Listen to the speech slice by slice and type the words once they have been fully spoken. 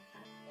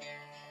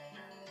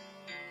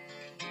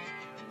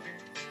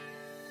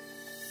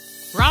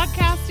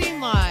Broadcasting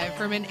live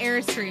from an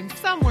Airstream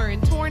somewhere in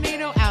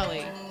Tornado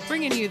Alley,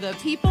 bringing you the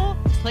people,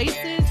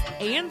 places,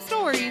 and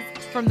stories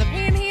from the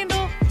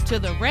Panhandle to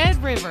the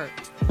Red River.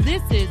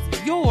 This is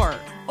your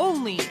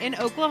Only in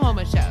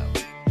Oklahoma show.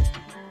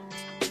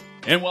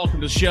 And welcome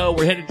to the show.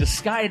 We're headed to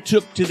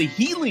Skiatook to the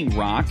Healing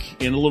Rock.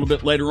 And a little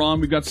bit later on,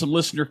 we've got some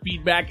listener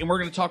feedback, and we're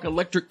going to talk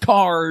electric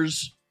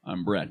cars.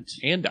 I'm Brent.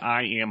 And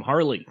I am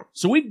Harley.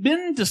 So we've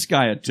been to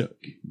Skiatook.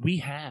 We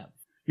have.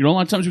 You know, a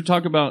lot of times we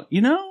talk about,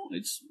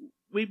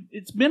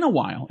 it's been a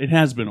while. It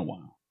has been a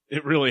while.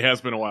 It really has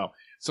been a while.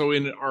 So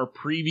in our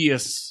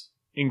previous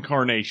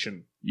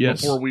incarnation,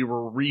 Yes. before we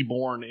were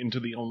reborn into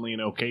the Only in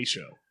OK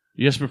show.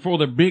 Yes, before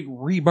the big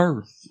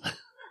rebirth,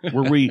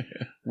 where we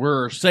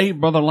were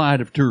saved by the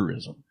light of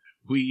tourism.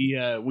 We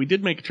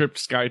did make a trip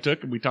to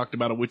Skiatook, and we talked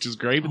about a witch's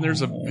grave, and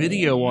there's a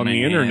video on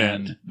the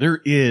internet.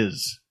 There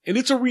is. And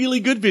it's a really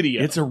good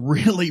video. It's a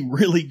really,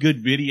 really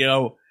good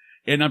video.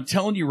 And I'm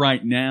telling you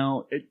right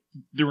now,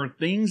 there are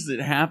things that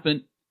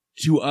happen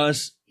to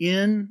us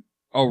in,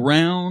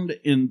 around,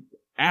 and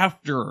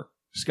after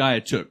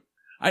Skiatook.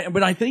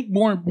 But I think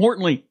more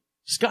importantly,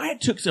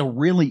 Skiatook's a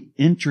really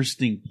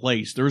interesting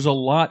place. There's a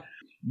lot.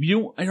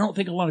 I don't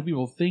think a lot of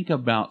people think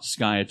about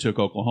Skiatook,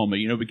 Oklahoma,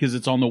 because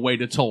it's on the way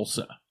to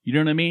Tulsa. You know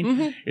what I mean?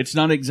 Mm-hmm. It's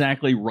not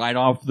exactly right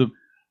off the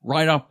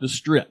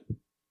strip.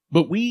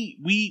 But we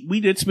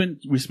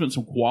spent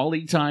some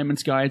quality time in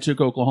Skiatook,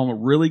 Oklahoma.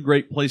 Really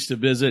great place to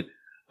visit.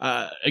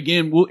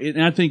 Again,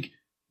 and I think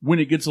when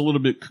it gets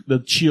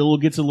the chill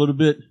gets a little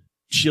bit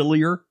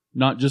chillier,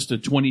 not just a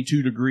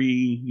 22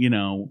 degree,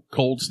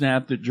 cold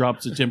snap that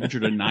drops the temperature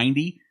to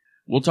 90.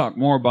 We'll talk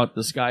more about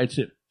the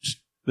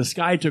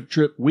Skiatook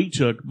trip we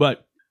took,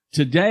 but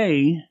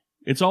today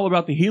it's all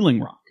about the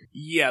Healing Rock.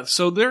 Yeah,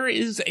 so there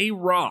is a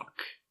rock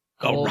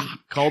called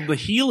the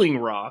Healing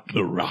Rock.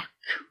 The Rock.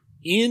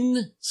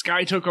 In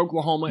Skiatook,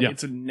 Oklahoma. Yeah.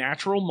 It's a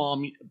natural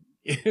monument.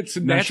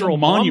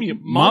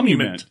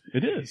 Monument.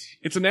 It is.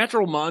 It's a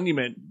natural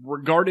monument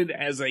regarded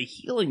as a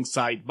healing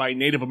site by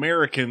Native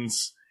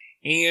Americans,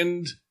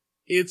 and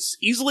it's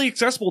easily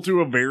accessible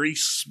through a very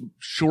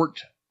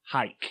short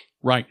hike.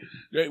 Right.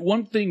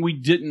 One thing we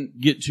didn't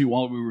get to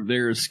while we were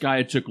there is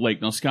Skiatook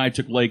Lake. Now,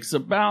 Skiatook Lake's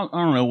about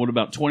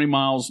 20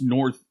 miles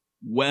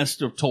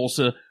northwest of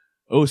Tulsa,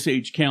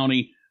 Osage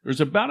County. There's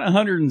about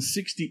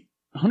 160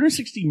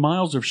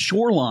 miles of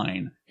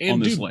shoreline on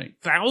this lake.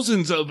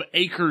 Thousands of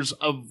acres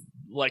of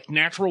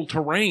natural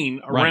terrain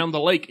around the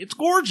lake. It's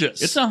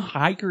gorgeous. It's a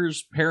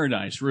hiker's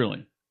paradise,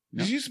 really.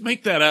 Did you just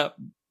make that up?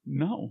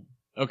 No.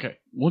 Okay.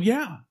 Well,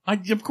 yeah.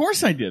 Of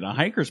course I did. A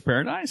hiker's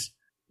paradise.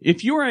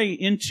 If you're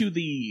into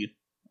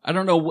I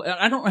don't know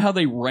how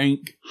they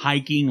rank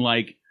hiking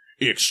like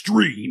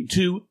extreme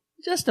to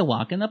just a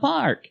walk in the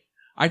park.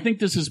 I think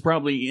this is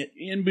probably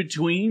in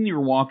between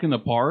your walk in the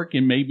park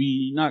and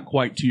maybe not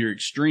quite to your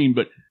extreme,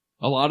 but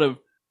a lot of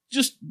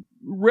just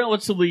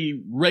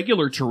relatively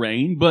regular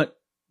terrain, but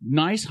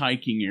nice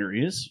hiking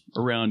areas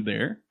around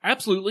there.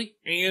 Absolutely.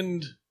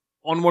 And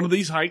on one of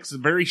these hikes, a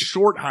very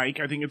short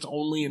hike, I think it's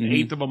only an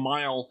eighth of a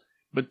mile,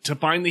 but to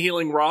find the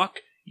Healing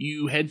Rock,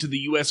 you head to the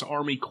U.S.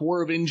 Army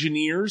Corps of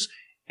Engineers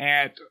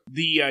at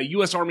the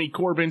U.S. Army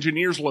Corps of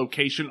Engineers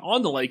location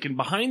on the lake, and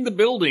behind the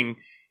building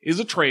is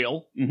a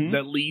trail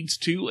that leads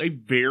to a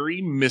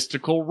very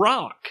mystical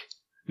rock.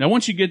 Now,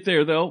 once you get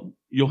there, though,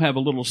 you'll have a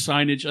little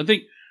signage. I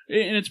think,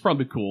 and it's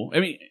probably cool.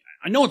 I mean,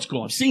 I know it's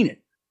cool. I've seen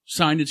it.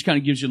 Signage kind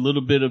of gives you a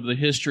little bit of the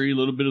history, a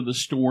little bit of the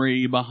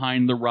story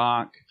behind the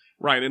rock.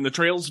 Right, and the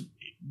trail's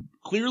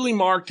clearly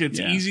marked. It's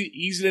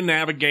easy to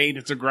navigate.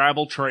 It's a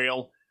gravel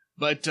trail.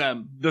 But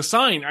the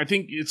sign, I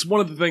think it's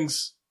one of the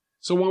things.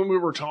 So when we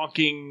were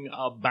talking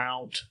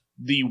about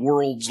the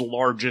world's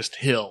largest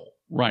hill.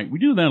 Right. We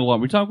do that a lot.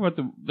 We talk about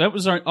that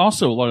was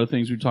also a lot of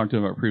things we talked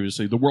about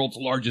previously. The world's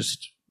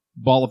largest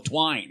ball of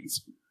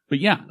twines. But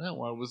yeah.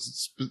 No, I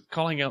was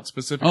calling out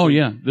specifically. Oh,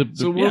 yeah.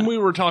 When we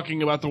were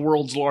talking about the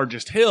world's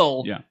largest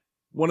hill,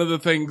 one of the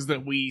things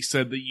that we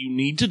said that you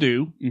need to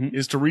do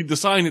is to read the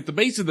sign at the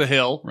base of the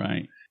hill.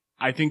 Right.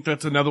 I think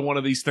that's another one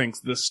of these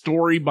things. The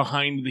story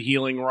behind the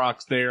Healing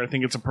Rock's there. I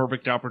think it's a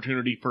perfect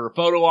opportunity for a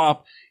photo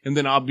op. And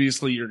then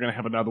obviously you're going to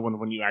have another one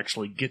when you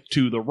actually get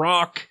to the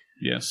rock.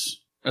 Yes.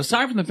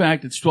 Aside from the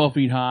fact it's 12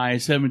 feet high,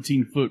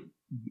 17 foot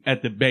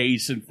at the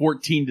base, and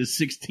 14 to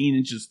 16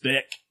 inches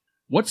thick,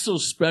 what's so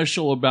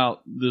special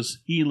about this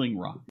Healing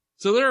Rock?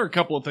 So there are a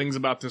couple of things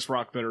about this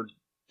rock that are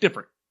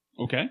different.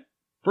 Okay.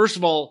 First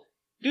of all,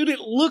 dude,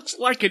 it looks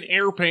like an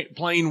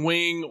airplane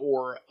wing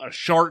or a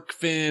shark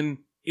fin.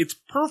 It's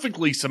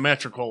perfectly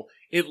symmetrical.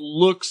 It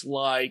looks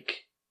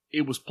like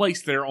it was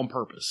placed there on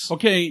purpose.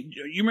 Okay,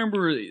 you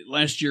remember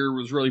last year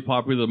was really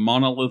popular, the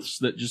monoliths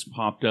that just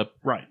popped up?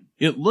 Right.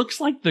 It looks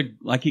like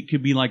it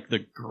could be like the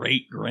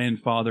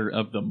great-grandfather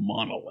of the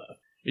monolith.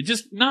 It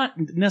just, not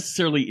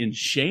necessarily in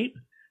shape,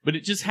 but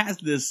it just has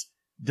this,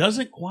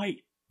 doesn't quite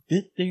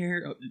fit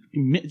there.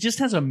 It just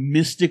has a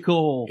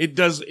mystical... It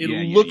does. It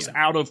looks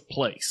out of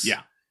place.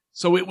 Yeah.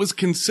 So it was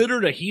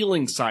considered a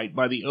healing site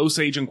by the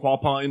Osage and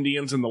Quapaw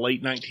Indians in the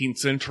late 19th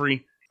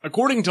century.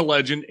 According to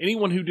legend,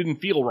 anyone who didn't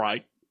feel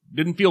right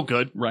didn't feel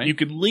good. Right. You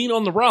could lean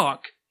on the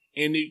rock,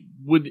 and it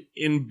would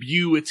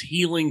imbue its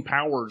healing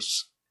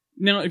powers.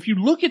 Now, if you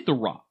look at the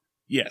rock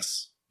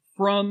Yes.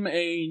 from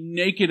a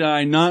naked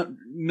eye,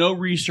 no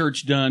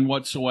research done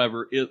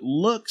whatsoever, it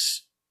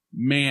looks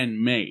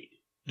man-made.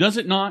 Does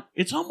it not?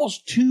 It's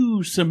almost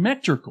too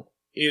symmetrical.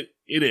 It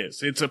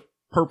is. It's a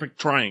perfect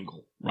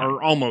triangle,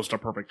 or almost a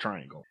perfect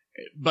triangle.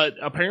 But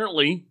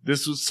apparently,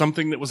 this was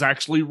something that was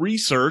actually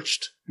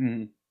researched.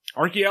 Mm-hmm.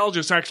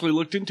 Archaeologists actually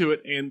looked into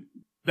it, and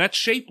that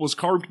shape was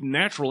carved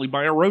naturally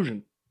by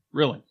erosion.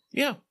 Really?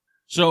 Yeah.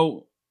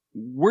 So,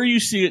 where you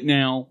see it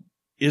now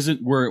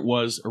isn't where it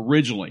was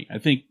originally. I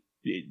think,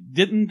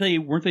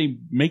 weren't they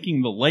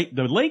making the lake?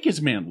 The lake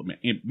is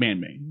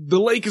man-made. The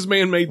lake is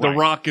man-made, Right. the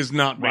rock is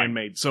not Right.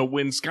 man-made. So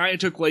when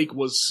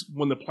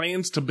when the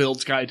plans to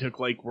build Skiatook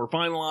Lake were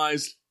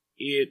finalized,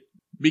 it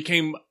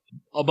became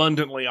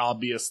abundantly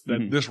obvious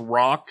that this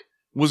rock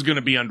was going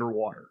to be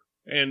underwater.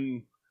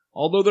 And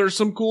although there's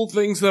some cool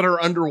things that are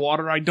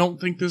underwater, I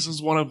don't think this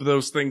is one of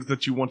those things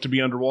that you want to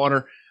be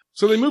underwater.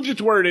 So they moved it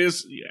to where it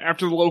is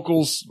after the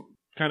locals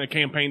kind of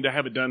campaigned to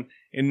have it done.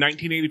 In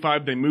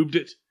 1985, they moved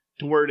it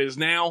to where it is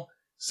now,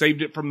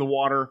 saved it from the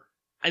water.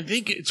 I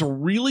think it's a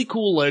really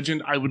cool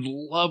legend. I would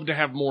love to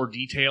have more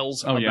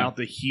details about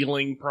the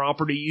healing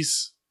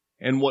properties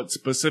and what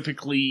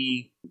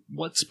specifically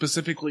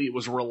it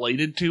was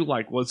related to.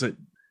 Like, was it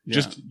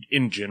just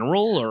in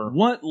general, or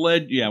what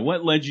led you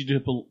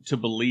to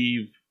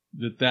believe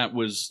that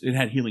it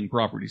had healing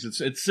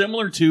properties? It's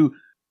similar to,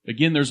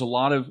 again, there's a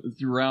lot of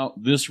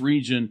throughout this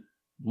region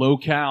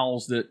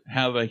locales that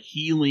have a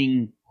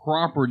healing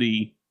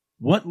property.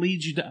 What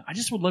leads you to? I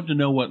just would love to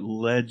know what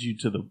led you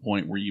to the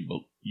point where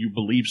you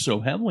believe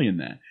so heavily in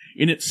that,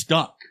 and it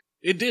stuck.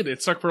 It did.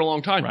 It stuck for a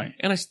long time. Right.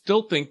 And I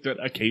still think that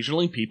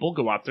occasionally people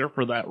go out there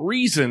for that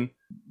reason.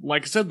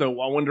 Like I said,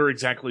 though, I wonder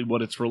exactly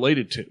what it's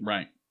related to.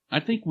 Right. I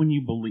think when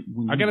you believe,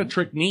 I got a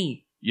trick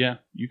knee. Yeah,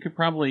 you could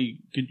probably.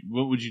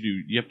 What would you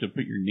do? You have to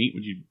put your knee.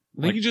 Would you?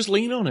 I think you just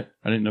lean on it.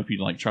 I didn't know if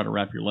you'd try to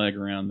wrap your leg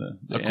around the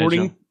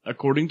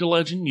According to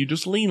legend, you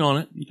just lean on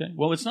it. Okay.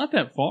 Well, it's not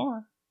that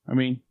far. I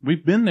mean,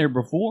 we've been there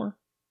before,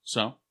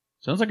 so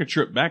sounds like a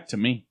trip back to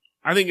me.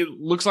 I think it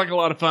looks like a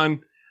lot of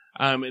fun,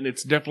 and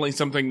it's definitely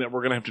something that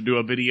we're going to have to do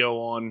a video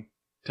on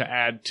to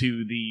add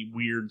to the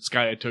weird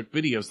Skiatook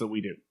videos that we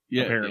do.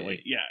 Yeah,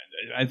 apparently. Yeah,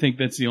 I think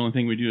that's the only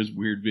thing we do is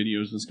weird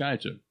videos in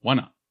Skiatook. Why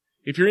not?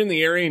 If you're in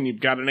the area and you've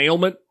got an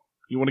ailment,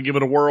 you want to give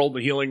it a whirl,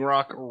 the Healing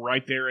Rock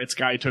right there at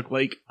Skiatook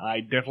Lake,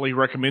 I definitely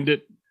recommend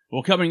it.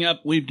 Well, coming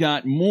up, we've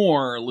got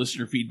more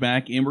listener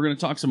feedback, and we're going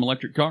to talk some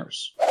electric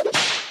cars.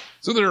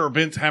 So there are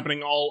events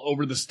happening all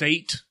over the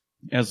state.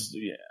 It's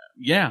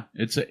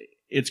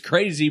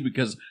crazy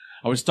because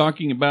I was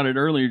talking about it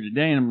earlier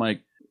today, and I'm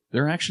like,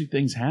 there are actually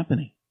things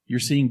happening. You're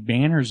seeing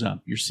banners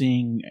up. You're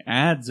seeing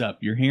ads up.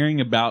 You're hearing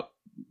about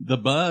the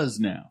buzz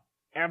now.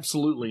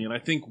 Absolutely. And I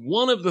think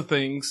one of the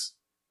things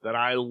that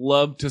I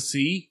love to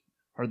see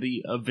are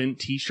the event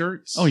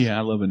t-shirts. Oh, yeah,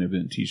 I love an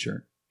event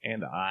t-shirt.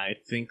 And I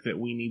think that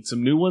we need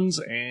some new ones.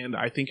 And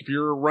I think if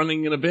you're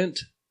running an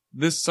event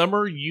this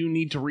summer, you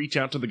need to reach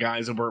out to the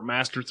guys over at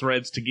Master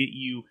Threads to get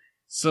you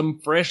some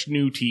fresh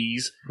new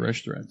tees.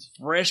 Fresh threads.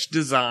 Fresh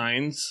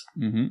designs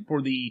Mm-hmm. for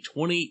the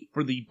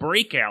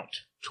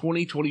Breakout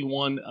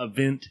 2021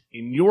 event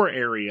in your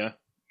area.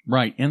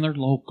 Right, and they're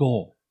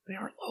local. They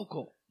are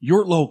local.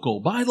 You're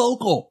local. Buy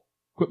local.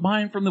 Quit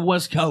buying from the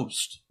West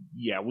Coast.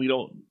 Yeah, we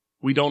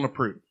don't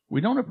approve. We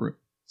don't approve.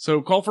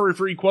 So call for a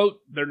free quote.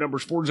 Their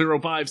number's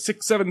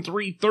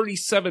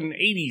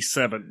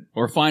 405-673-3787.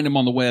 Or find them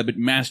on the web at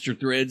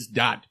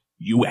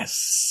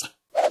masterthreads.us.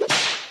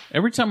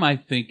 Every time I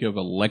think of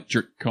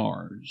electric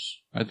cars,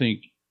 I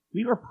think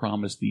we were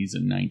promised these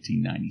in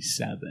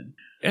 1997.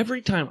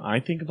 Every time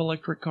I think of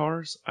electric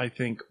cars, I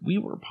think we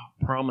were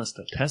promised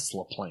a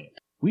Tesla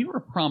plant. We were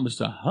promised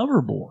a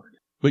hoverboard.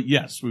 But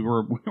yes, we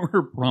were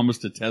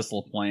promised a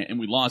Tesla plant, and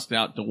we lost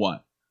out to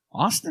what?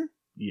 Austin?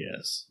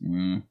 Yes.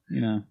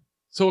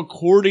 So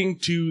according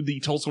to the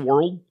Tulsa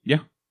World, yeah,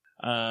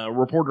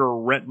 reporter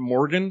Rhett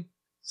Morgan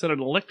said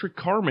an electric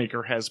car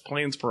maker has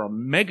plans for a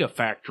mega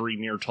factory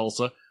near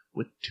Tulsa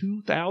with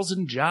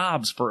 2,000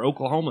 jobs for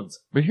Oklahomans.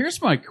 But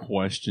here's my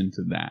question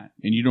to that,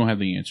 and you don't have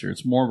the answer.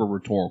 It's more of a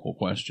rhetorical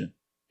question.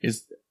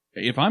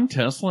 If I'm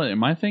Tesla,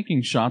 am I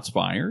thinking shots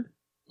fired?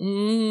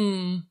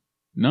 No?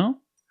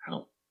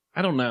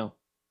 I don't know.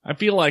 I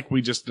feel like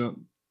we just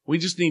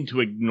need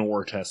to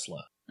ignore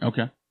Tesla.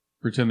 Okay.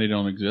 Pretend they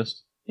don't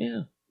exist.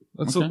 Yeah.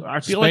 Okay. I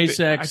feel like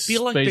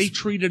they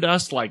treated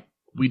us like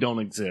we don't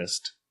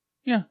exist.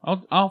 Yeah,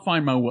 I'll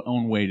find my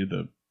own way to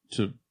the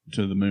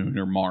moon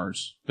or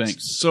Mars.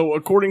 Thanks. So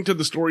according to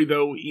the story,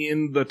 though,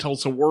 in the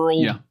Tulsa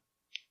World, yeah,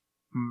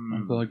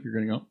 I feel like you're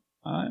going to go,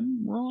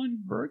 I'm Ron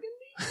Burgundy.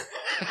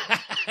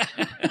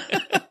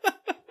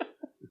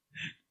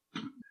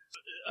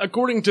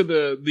 According to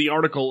the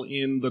article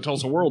in the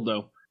Tulsa World,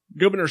 though,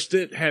 Governor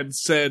Stitt had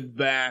said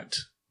that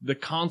the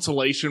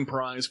consolation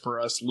prize for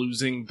us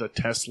losing the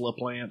Tesla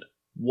plant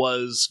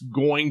was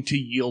going to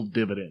yield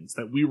dividends,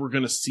 that we were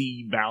going to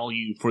see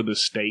value for the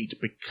state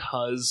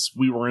because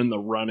we were in the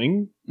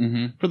running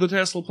for the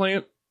Tesla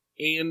plant.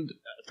 And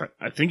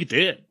I think it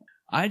did.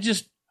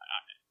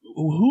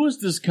 Who is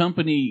this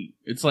company?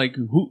 It's like,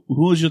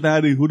 who is your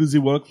daddy? Who does he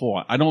work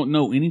for? I don't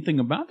know anything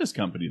about this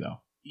company,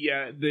 though.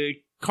 Yeah, the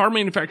car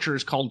manufacturer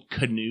is called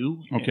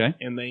Canoo. Okay.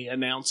 And they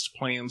announced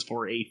plans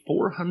for a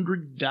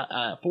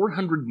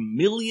 $400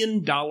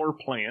 million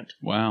plant.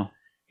 Wow.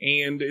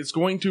 And it's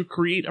going to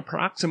create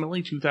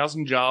approximately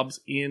 2,000 jobs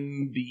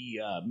in the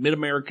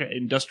Mid-America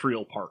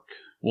Industrial Park.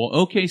 Well,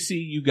 OKC,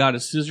 you got a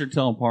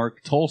Scissortail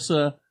Park.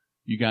 Tulsa,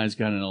 you guys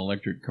got an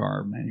electric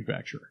car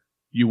manufacturer.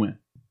 You win.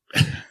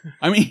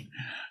 I mean,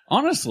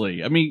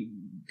 honestly,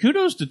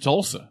 kudos to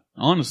Tulsa,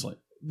 honestly.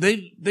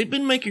 They've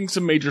been making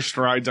some major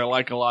strides. I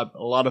like a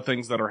lot of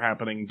things that are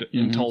happening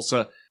in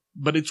Tulsa,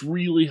 but it's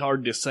really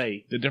hard to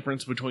say the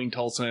difference between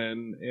Tulsa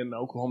and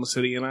Oklahoma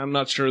City, and I'm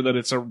not sure that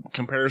it's a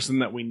comparison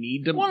that we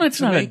need to. Well,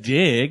 it's not a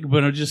dig,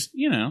 but I'm just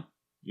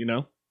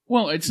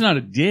Well, it's not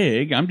a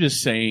dig. I'm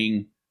just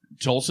saying,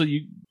 Tulsa,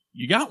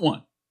 you got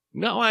one.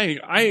 No,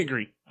 I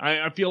agree.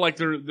 I feel like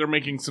they're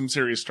making some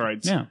serious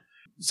strides. Yeah.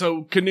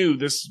 So Canoo,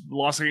 this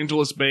Los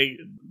Angeles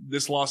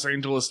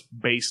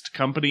based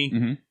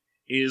company,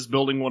 is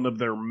building one of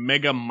their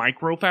mega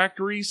micro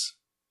factories,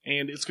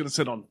 and it's going to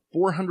sit on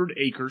 400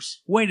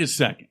 acres. Wait a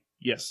second.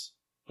 Yes.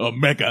 A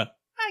mega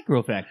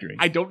micro factory.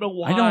 I don't know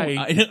why.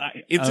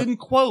 It's in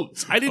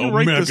quotes. I didn't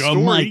write the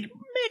story.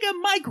 Mega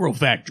micro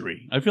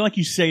factory. I feel like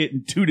you say it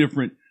in two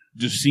different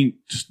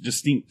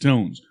distinct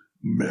tones.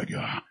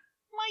 Mega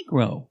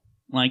micro.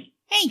 Like,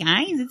 hey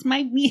guys, it's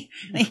me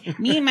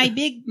and my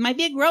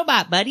big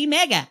robot buddy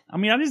Mega.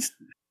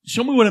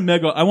 Show me what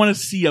I want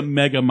to see a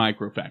mega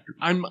micro factory.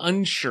 I'm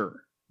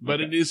unsure, but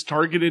it is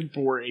targeted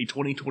for a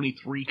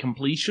 2023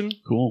 completion.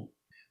 Cool.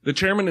 The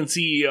chairman and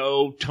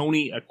CEO,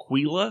 Tony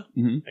Aquila.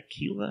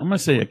 Aquila? I'm going to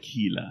say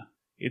Aquila.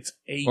 It's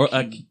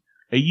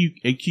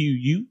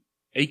A-Q-U?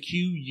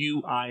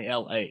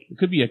 A-Q-U-I-L-A. It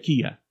could be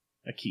Akia.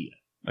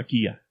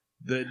 Akia.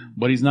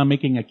 But he's not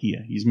making a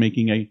Kia. He's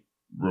making a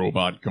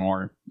robot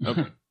car.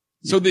 Okay.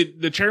 So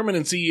the chairman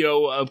and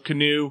CEO of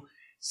Canoo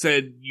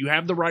said, you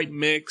have the right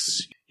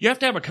mix. You have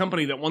to have a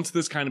company that wants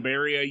this kind of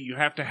area. You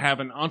have to have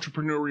an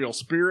entrepreneurial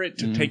spirit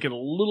to take a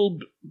little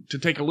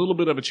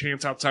bit of a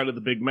chance outside of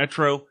the big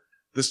metro.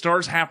 The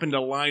stars happen to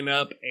line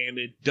up, and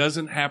it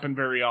doesn't happen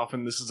very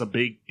often. This is a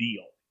big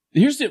deal.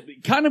 Here's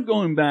kind of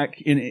going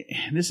back, and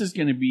this is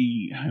going to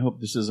be, I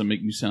hope this doesn't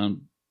make me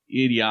sound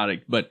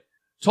idiotic, but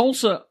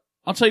Tulsa,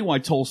 I'll tell you why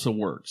Tulsa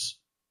works.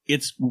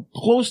 It's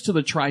close to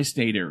the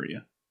tri-state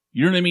area.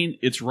 You know what I mean?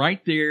 It's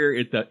right there.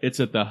 It's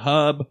at the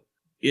hub.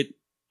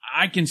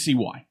 I can see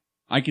why.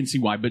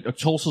 But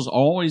Tulsa's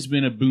always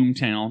been a boom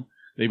town.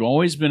 They've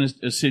always been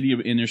a city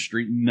of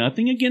industry.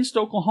 Nothing against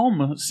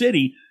Oklahoma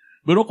City,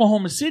 but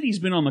Oklahoma City's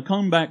been on the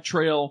comeback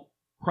trail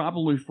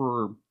probably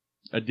for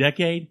a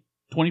decade,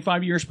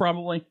 25 years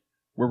probably,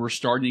 where we're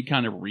starting to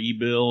kind of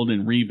rebuild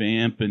and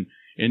revamp and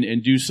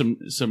do some.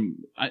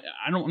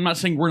 I'm not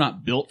saying we're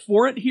not built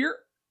for it here,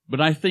 but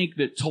I think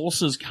that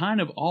Tulsa's kind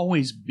of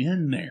always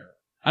been there.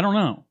 I don't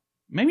know.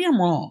 Maybe I'm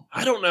wrong.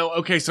 I don't know.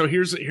 Okay, so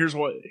here's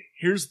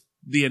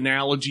the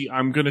analogy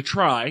I'm going to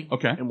try.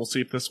 Okay. And we'll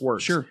see if this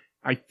works. Sure.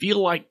 I feel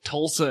like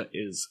Tulsa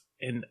is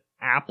an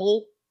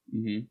Apple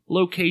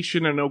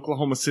location and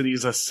Oklahoma City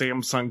is a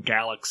Samsung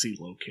Galaxy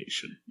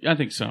location. I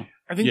think so.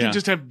 I think they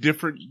just have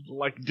different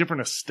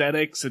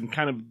aesthetics and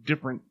kind of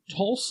different.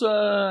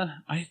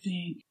 Tulsa, I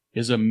think,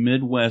 is a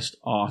Midwest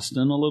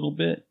Austin a little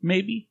bit,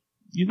 maybe.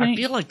 You think?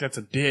 I feel like that's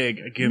a dig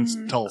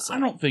against Tulsa. I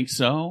don't think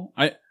so.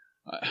 I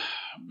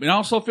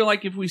also feel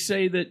like if we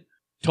say that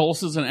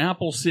Tulsa's an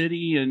Apple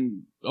city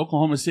and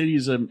Oklahoma City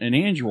is an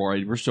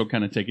Android, we're still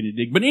kind of taking a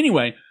dig. But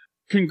anyway,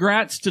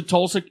 congrats to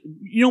Tulsa.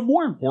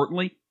 More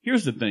importantly,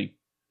 here's the thing.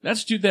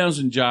 That's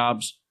 2,000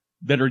 jobs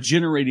that are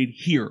generated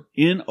here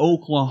in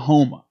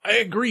Oklahoma. I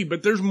agree,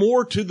 but there's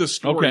more to the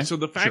story. Okay. So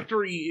the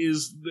factory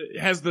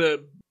has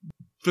the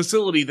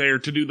facility there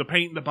to do the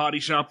paint, the body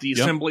shop, the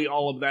assembly,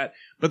 all of that.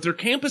 But their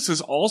campus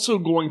is also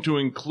going to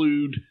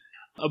include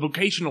a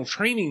vocational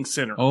training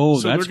center. Oh,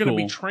 so that's they're going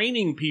to cool. be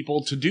training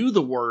people to do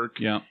the work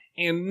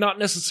and not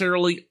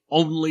necessarily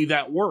only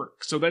that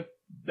work. So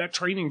that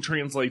training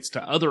translates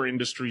to other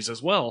industries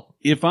as well.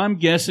 If I'm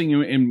guessing,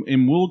 and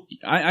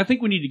I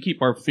think we need to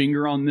keep our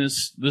finger on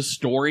this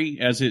story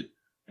as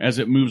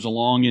it moves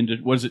along into,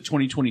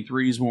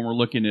 2023 is when we're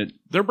looking at.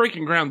 They're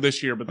breaking ground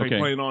this year, but they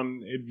plan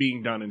on it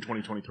being done in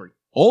 2023.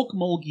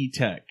 Okmulgee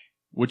Tech,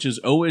 which is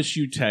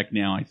OSU Tech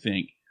now, I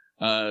think.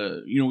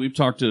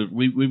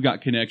 We've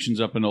got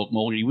connections up in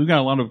Okmulgee. We've got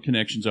a lot of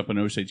connections up in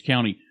Osage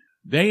County.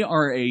 They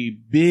are a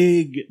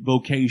big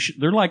vocation.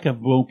 They're like a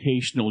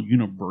vocational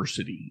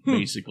university,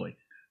 basically.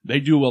 They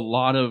do a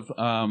lot of,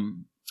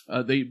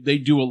 they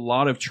do a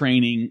lot of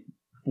training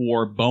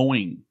for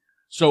Boeing.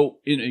 So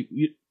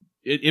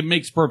it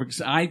makes perfect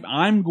sense.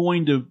 I'm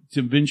going to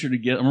venture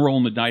to I'm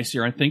rolling the dice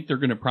here. I think they're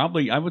going to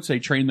probably, I would say,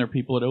 train their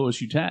people at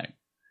OSU Tech.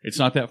 It's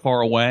not that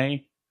far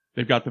away.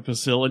 They've got the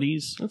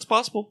facilities. It's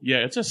possible. Yeah,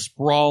 it's a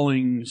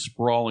sprawling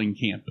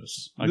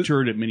campus. I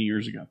toured it many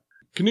years ago.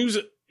 Canoo's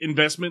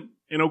investment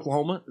in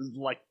Oklahoma is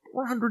like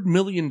 $400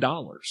 million.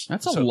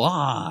 That's a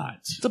lot.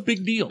 It's a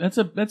big deal.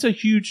 That's a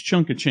huge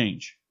chunk of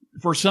change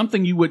for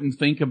something you wouldn't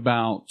think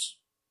about.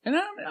 And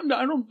I'm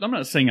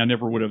not saying I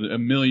never would have a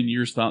million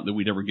years thought that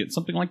we'd ever get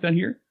something like that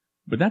here,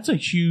 but that's a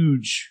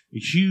huge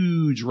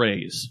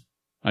raise,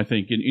 I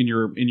think, in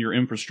your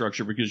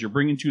infrastructure, because you're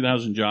bringing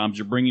 2,000 jobs,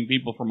 you're bringing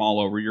people from all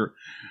over.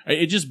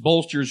 It just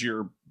bolsters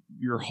your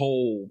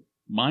whole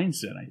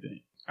mindset, I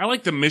think. I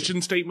like the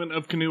mission statement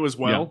of Canoo as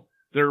well. Yeah.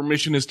 Their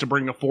mission is to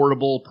bring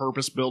affordable,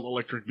 purpose-built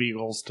electric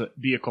vehicles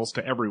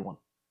to everyone.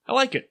 I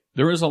like it.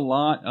 There is a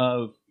lot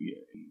of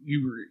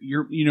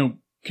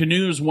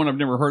Canoo is one I've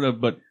never heard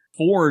of, but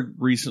Ford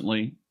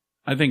recently,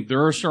 I think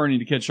they're starting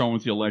to catch on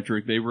with the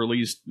electric. They're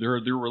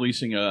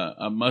releasing a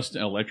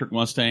electric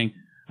Mustang,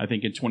 I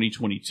think in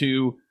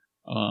 2022.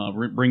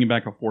 Bringing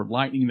back a Ford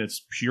Lightning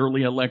that's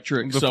purely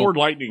electric. The Ford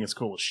Lightning is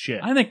cool as shit.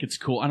 I think it's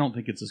cool. I don't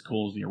think it's as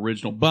cool as the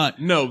original, but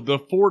no,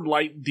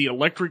 the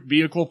electric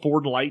vehicle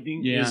Ford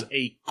Lightning is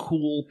a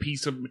cool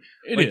piece of.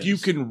 You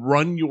can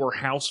run your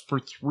house for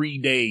 3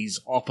 days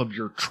off of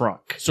your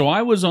truck. So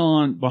I was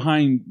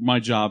behind my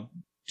job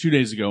 2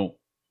 days ago,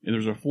 and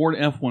there's a Ford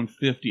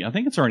F-150. I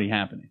think it's already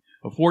happening.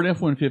 A Ford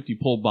F-150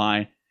 pulled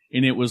by,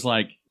 and it was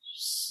like,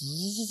 I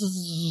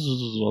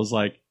was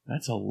like,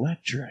 that's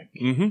electric.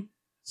 Mm-hmm.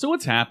 So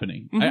it's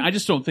happening. Mm-hmm. I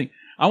just don't think,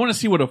 I want to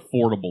see what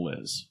affordable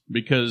is,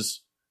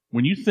 because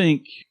when you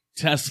think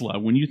Tesla,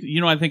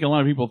 I think a lot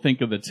of people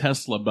think of the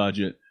Tesla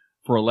budget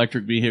for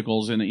electric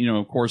vehicles, and,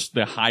 of course,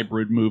 the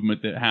hybrid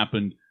movement that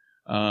happened,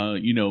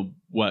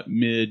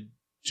 mid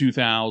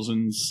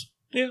 2000s.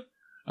 Yeah.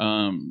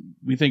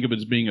 We think of it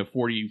as being a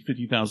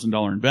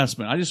 $50,000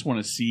 investment. I just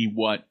want to see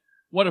what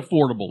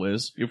affordable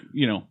is.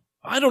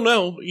 I don't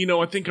know.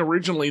 I think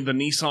originally the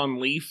Nissan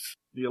Leaf,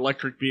 the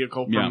electric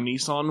vehicle from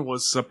Nissan,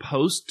 was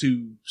supposed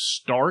to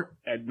start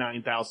at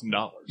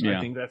 $9,000. Yeah.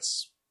 I think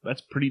that's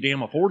pretty damn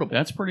affordable.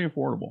 That's pretty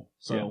affordable.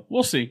 So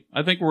we'll see.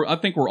 I think we're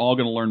all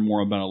going to learn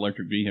more about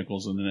electric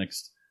vehicles in the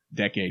next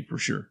decade for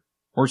sure,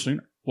 or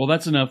sooner. Well,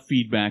 that's enough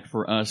feedback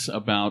for us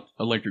about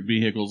electric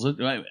vehicles.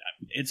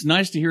 It's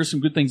nice to hear some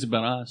good things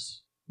about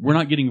us. We're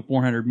not getting a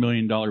 $400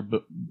 million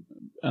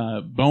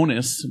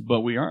bonus,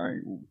 but we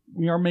are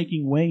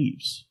making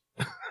waves.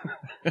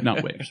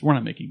 Not waves. We're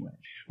not making waves.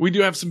 We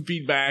do have some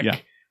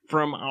feedback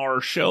from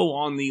our show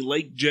on the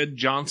Lake Jed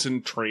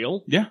Johnson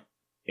Trail. Yeah.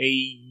 A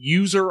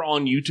user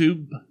on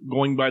YouTube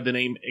going by the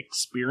name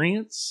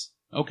Experience.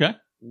 Okay.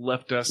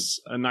 Left us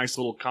a nice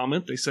little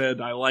comment. They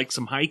said, I like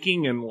some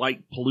hiking and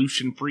like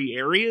pollution-free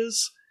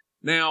areas.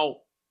 Now,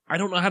 I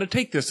don't know how to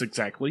take this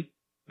exactly.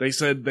 They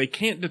said they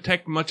can't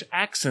detect much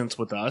accents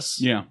with us.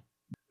 Yeah.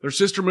 Their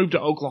sister moved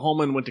to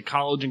Oklahoma and went to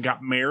college and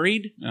got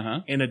married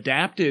and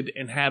adapted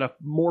and had a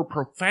more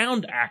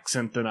profound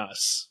accent than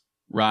us.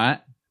 Right.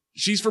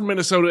 She's from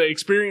Minnesota.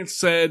 Experience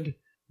said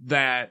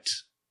that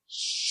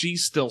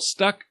she's still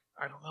stuck.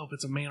 I don't know if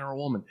it's a man or a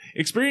woman.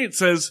 Experience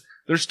says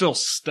they're still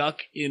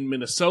stuck in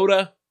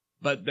Minnesota,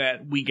 but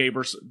that we gave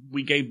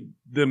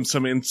them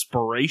some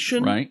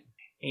inspiration. Right.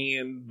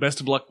 And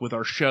best of luck with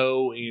our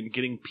show and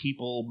getting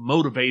people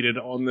motivated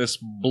on this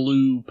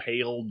blue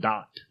pale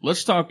dot.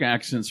 Let's talk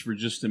accents for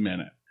just a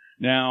minute.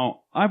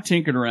 Now, I've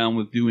tinkered around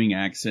with doing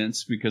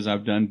accents because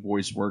I've done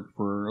voice work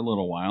for a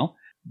little while,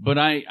 but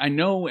I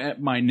know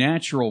at my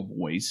natural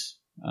voice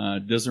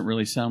doesn't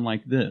really sound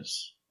like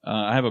this.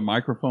 I have a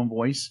microphone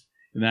voice,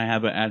 and I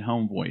have an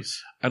at-home voice.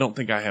 I don't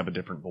think I have a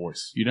different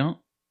voice. You don't?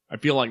 I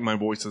feel like my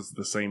voice is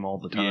the same all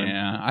the time.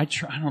 Yeah, I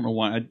don't know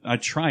why. I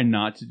try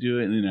not to do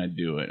it, and then I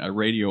do it. I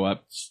radio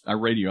up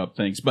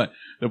things. But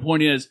the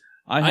point is,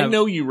 I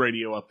know you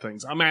radio up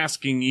things. I'm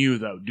asking you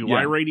though. Do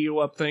I radio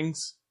up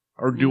things,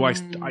 or do I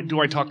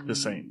talk the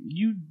same?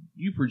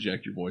 You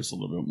project your voice a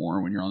little bit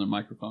more when you're on the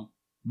microphone.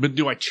 But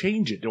do I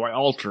change it? Do I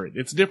alter it?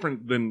 It's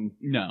different than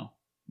no.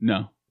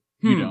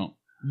 You don't.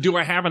 Do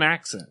I have an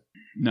accent?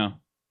 No,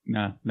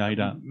 you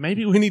don't.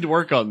 Maybe we need to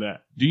work on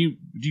that. Do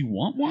you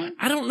want one?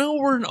 I don't know.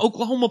 We're an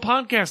Oklahoma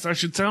podcast. I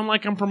should sound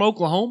like I'm from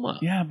Oklahoma.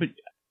 Yeah, but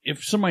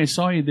if somebody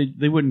saw you,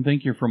 they wouldn't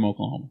think you're from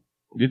Oklahoma.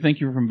 They'd think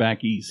you're from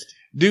back east.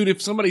 Dude,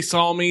 if somebody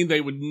saw me, they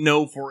would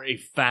know for a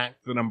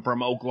fact that I'm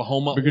from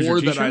Oklahoma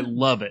or that I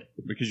love it.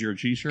 Because you're a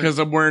t-shirt? Because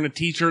I'm wearing a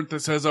t-shirt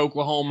that says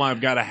Oklahoma.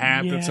 I've got a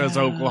hat that says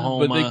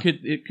Oklahoma. But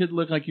it could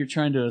look like you're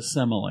trying to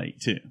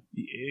assimilate, too.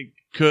 It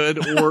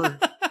could, or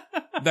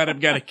that I've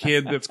got a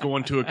kid that's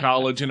going to a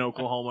college in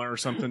Oklahoma or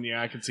something.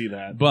 Yeah, I can see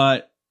that.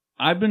 But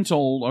I've been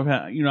told,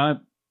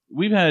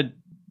 we've had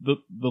the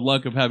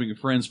luck of having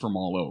friends from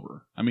all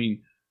over. I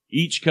mean,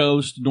 each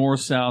coast,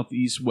 north, south,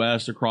 east,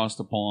 west, across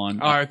the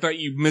pond. Oh, I thought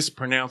you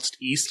mispronounced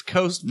East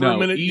Coast for a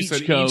minute. You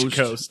said Coast, East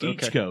Coast. Okay.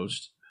 East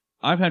Coast.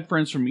 I've had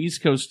friends from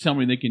East Coast tell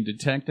me they can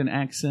detect an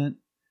accent,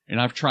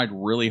 and I've tried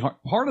really hard.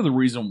 Part of the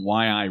reason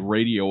why I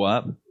radio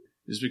up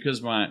is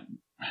because my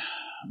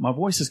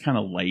voice is kind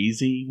of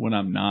lazy when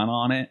I'm not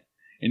on it,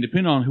 and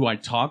depending on who I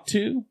talk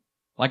to,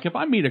 like if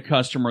I meet a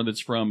customer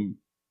that's from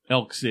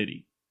Elk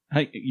City,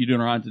 Hey, you doing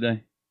all right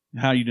today?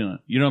 How you doing?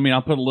 You know what I mean?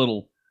 I'll put a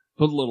little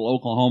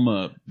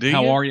Oklahoma. Do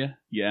How you? are you?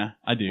 Yeah,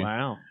 I do.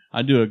 Wow.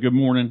 I do a good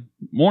morning.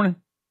 Morning.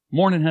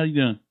 How you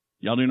doing?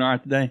 Y'all doing all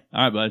right today?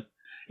 All right, bud.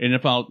 And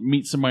if I'll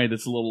meet somebody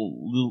that's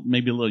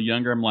maybe a little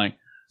younger, I'm like,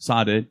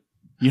 saw dude.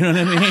 You know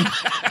what I mean?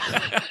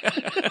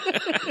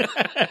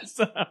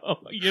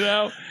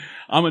 So,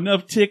 I'm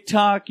enough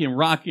TikTok and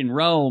rock and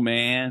roll,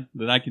 man,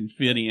 that I can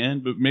fit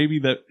in. But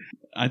maybe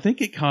I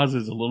think it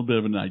causes a little bit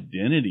of an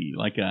identity.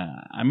 Like,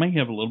 I might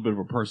have a little bit of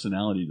a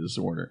personality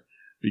disorder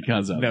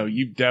because of No, it.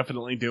 you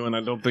definitely do, and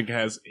I don't think it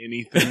has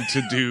anything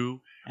to do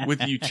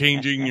with you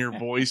changing your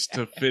voice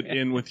to fit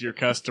in with your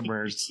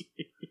customers.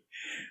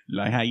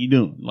 Like, how you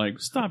doing? Like,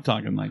 stop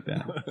talking like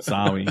that.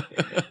 Sorry.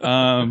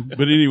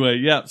 But anyway,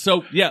 yeah.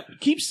 So, yeah,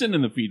 keep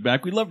sending the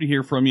feedback. We'd love to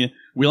hear from you.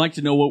 We like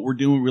to know what we're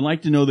doing. We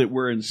like to know that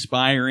we're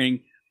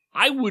inspiring.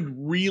 I would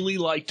really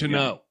like to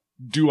know,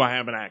 do I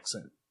have an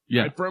accent?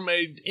 Yeah. Like, from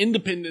an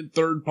independent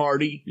third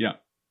party, Yeah.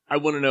 I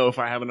want to know if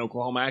I have an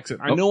Oklahoma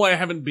accent. I know I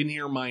haven't been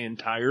here my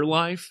entire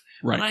life,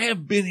 Right. but I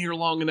have been here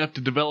long enough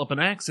to develop an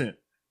accent.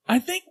 I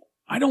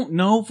don't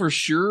know for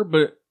sure,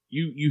 but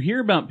you hear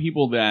about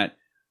people that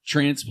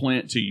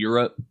transplant to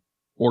Europe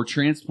or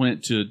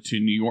transplant to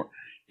New York,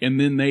 and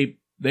then they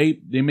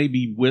may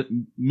be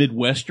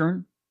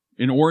Midwestern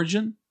in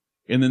origin,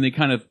 and then they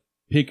kind of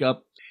pick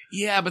up.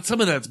 Yeah, but some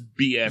of that's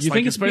BS. You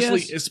think it's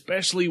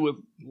especially with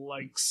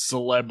like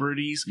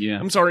celebrities. Yeah.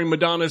 I'm sorry,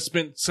 Madonna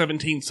spent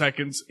 17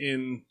 seconds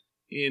in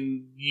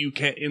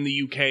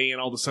the UK, and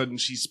all of a sudden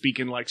she's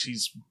speaking like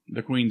she's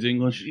The Queen's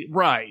English.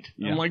 right.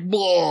 Yeah. I'm like,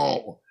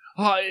 whoa.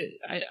 I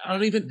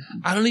don't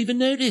even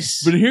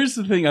notice. But here's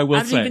the thing I will I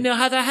don't say. even know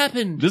how that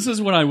happened. This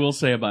is what I will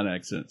say about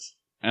accents.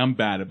 I'm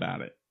bad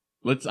about it.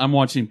 I'm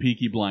watching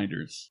Peaky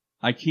Blinders.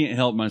 I can't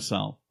help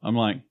myself. I'm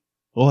like,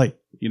 oi,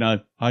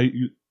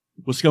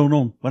 what's going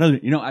on?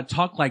 I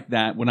talk like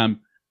that when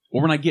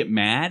I get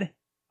mad,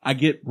 I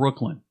get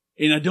Brooklyn.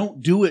 And I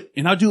don't do it,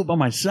 and I do it by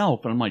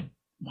myself. And I'm like,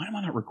 why am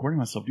I not recording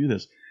myself do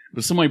this?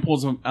 But somebody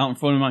pulls them out in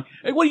front of me, like,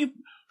 hey,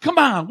 come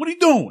on, what are you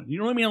doing? You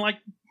know what I mean? I'm like,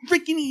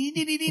 freaking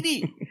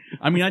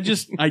I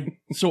mean,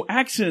 so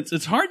accents,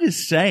 it's hard to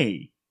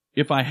say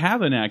if I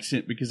have an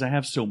accent because I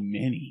have so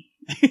many.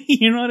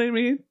 You know what I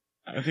mean?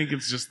 I think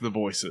it's just the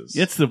voices.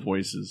 It's the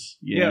voices.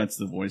 Yeah. It's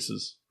the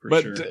voices.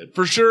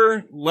 For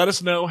sure, let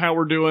us know how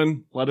we're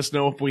doing. Let us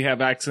know if we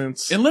have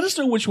accents. And let us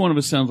know which one of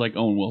us sounds like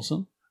Owen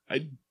Wilson.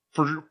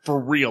 For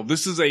real,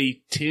 this is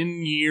a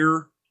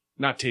 10-year,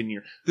 not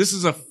 10-year. This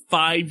is a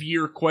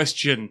 5-year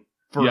question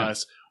for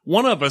us.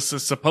 One of us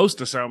is supposed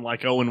to sound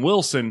like Owen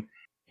Wilson,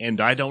 and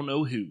I don't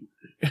know who.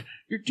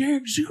 You're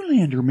Derek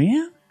Zoolander,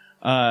 man.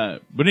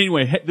 But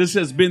anyway, this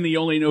has been the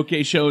Only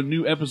OK Show.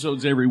 New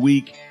episodes every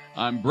week.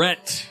 I'm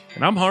Brett.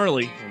 And I'm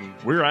Harley, and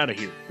we're out of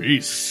here.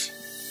 Peace.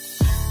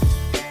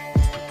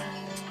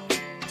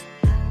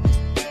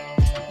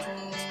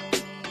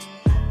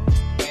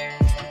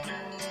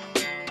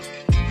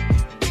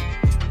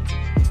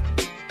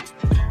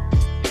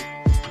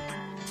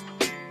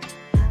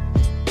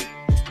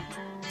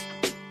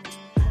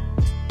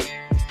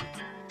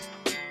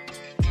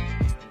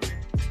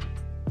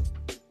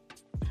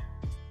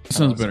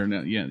 Sounds better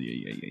now. Yeah.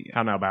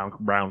 How now,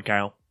 brown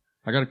cow?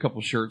 I got a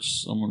couple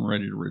shirts. I'm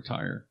ready to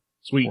retire.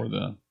 Sweet. For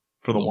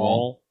the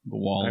wall. The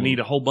wall. I need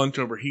a whole bunch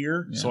over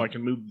here Yeah. so I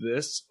can move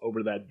this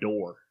over that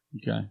door.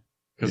 Okay.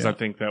 Because Yeah. I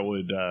think that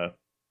would,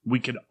 we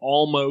could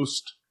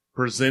almost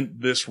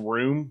present this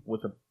room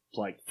with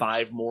like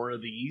 5 more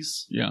of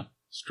these Yeah.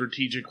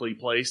 strategically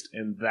placed,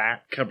 and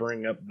that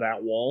covering up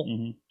that wall.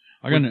 Mm-hmm.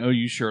 I got an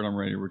OU shirt. I'm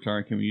ready to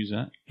retire. Can we use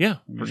that? Yeah,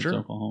 I mean, for it's sure.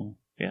 Oklahoma.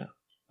 Yeah.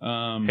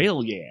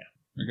 Hell yeah.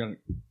 I got it.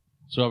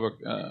 So I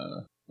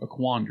have a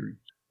quandary.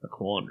 A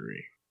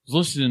quandary. I was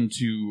listening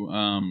to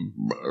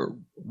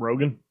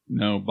Rogan?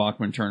 No,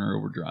 Bachman Turner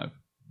Overdrive.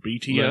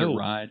 BTO. Let It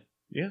Ride.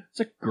 Yeah.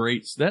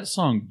 It's that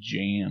song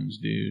jams,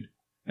 dude.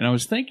 And I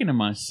was thinking to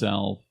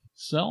myself,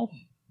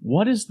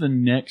 what is the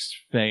next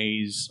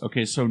phase?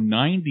 Okay, so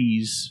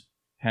 90s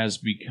has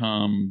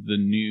become the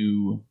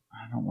new,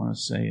 I don't want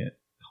to say it,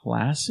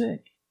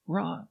 classic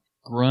rock,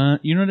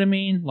 grunt, you know what I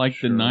mean? Like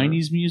Sure. the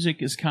 90s music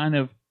is kind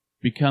of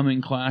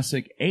becoming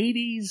classic.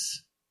 80s,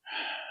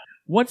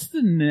 what's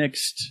the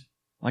next,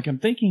 like I'm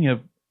thinking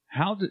of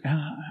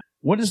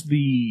what is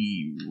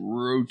the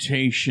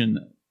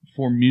rotation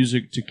for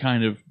music to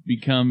kind of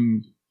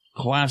become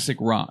classic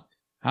rock?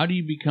 How do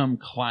you become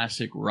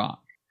classic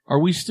rock? Are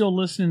we still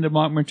listening to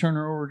Bachman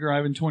Turner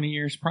Overdrive in 20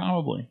 years?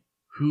 Probably.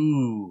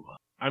 Who?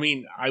 I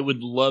mean, I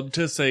would love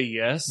to say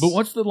yes. But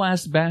what's the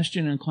last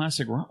bastion in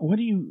classic rock?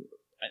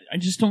 I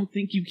just don't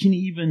think you can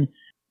even,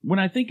 when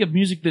I think of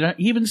music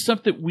even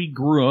stuff that we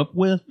grew up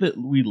with, that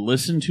we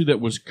listened to that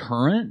was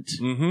current,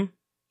 Mm-hmm.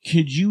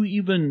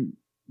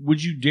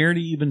 would you dare to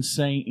even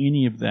say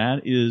any of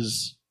that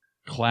is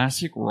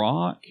classic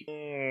rock?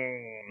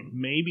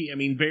 Maybe. I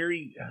mean,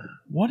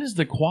 What's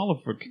the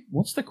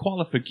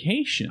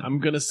qualification? I'm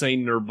going to say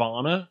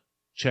Nirvana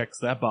checks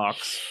that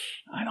box.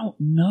 I don't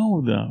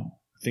know, though.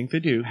 I think they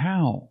do.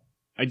 How?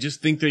 I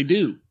just think they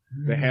do.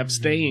 They have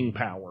staying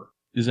power.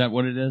 Is that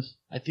what it is?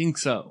 I think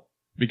so.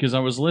 Because I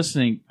was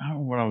listening, I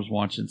don't know what I was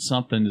watching.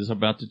 Something is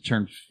about to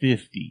turn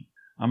 50.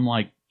 I'm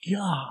like,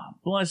 God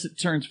bless it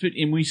turns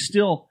 50. And we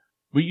still,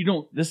 but you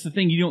don't, that's the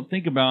thing, you don't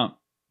think about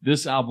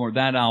this album or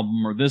that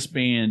album or this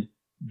band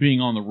being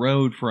on the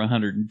road for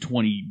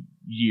 120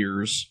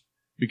 years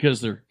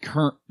because they're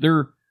current,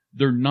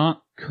 they're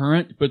not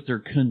current, but they're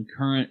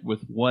concurrent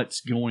with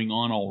what's going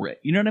on already.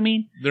 You know what I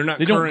mean? They're not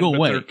They current, don't go but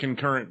away. they're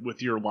concurrent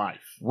with your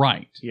life.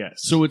 Right. Yes.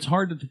 So it's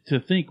hard to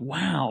think,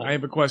 wow. I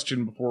have a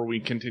question before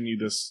we continue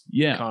this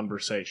Yeah.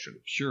 conversation.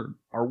 Sure.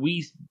 Are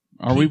we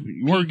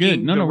We're good.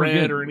 peaking No, the we're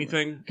red good. or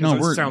anything? No, Because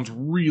we're- it sounds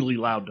really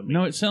loud to me.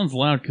 No, it sounds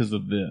loud because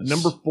of this.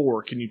 Number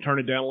 4, can you turn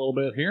it down a little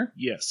bit? Here?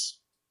 Yes.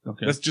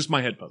 Okay. That's just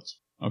my headphones.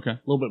 Okay. A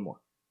little bit more.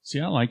 See,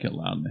 I like it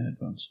loud in the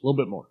headphones. A little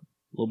bit more.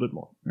 A little bit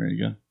more. There you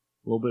go.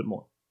 A little bit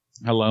more.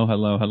 Hello,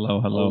 hello, hello,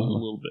 A hello.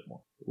 little bit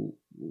more. A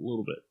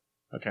little bit.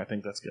 Okay, I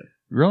think that's good.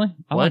 Really?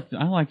 I What?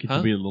 like it Huh?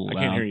 to be a little I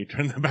loud. can't hear you.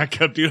 Turn that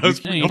back up, dude. I was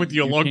can't. with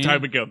you a You long can't.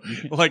 time ago. You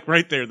can't. Like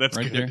right there. That's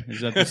Right good. there?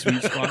 Is that the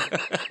sweet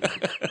spot?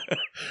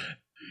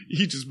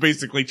 You just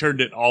basically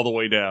turned it all the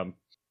way down.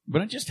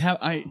 But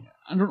I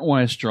don't know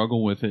why I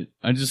struggle with it.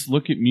 I just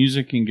look at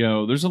music and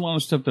go, there's a lot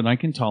of stuff that I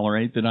can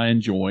tolerate, that I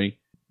enjoy,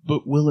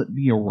 but will it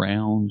be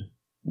around?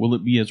 Will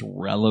it be as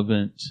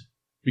relevant?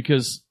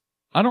 Because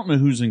I don't know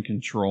who's in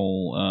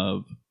control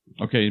of,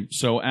 okay,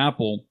 so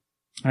Apple,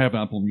 I have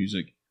Apple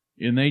Music,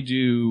 and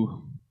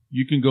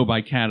you can go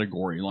by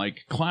category,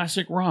 like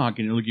classic rock,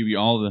 and it'll give you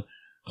all the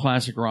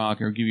classic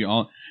rock, or give you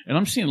all, and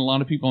I'm seeing a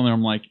lot of people in there,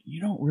 I'm like,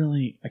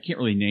 I can't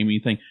really name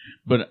anything,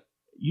 but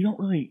you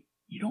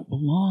don't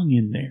belong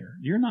in there.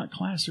 You're not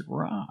classic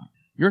rock.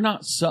 You're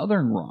not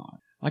Southern rock.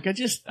 Like,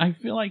 I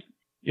feel like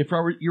if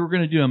you were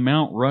going to do a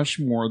Mount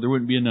Rushmore, there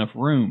wouldn't be enough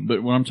room.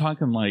 But when I'm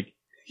talking like,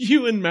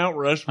 You and Mount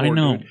Rushmore. I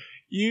know.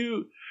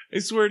 Dude. I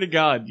swear to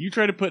God, you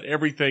try to put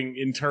everything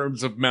in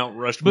terms of Mount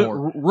but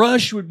Rushmore.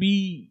 Rush would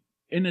be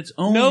in its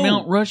own No.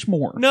 Mount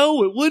Rushmore.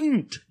 No, it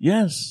wouldn't.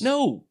 Yes.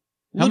 No.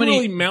 How many-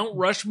 Literally, Mount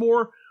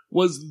Rushmore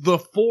was the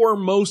 4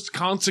 most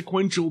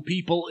consequential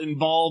people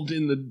involved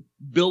in the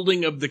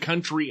building of the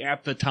country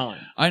at the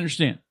time. I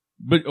understand.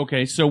 But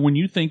okay, so when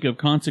you think of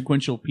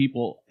consequential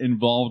people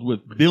involved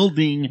with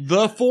building,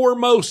 The 4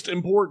 most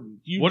important.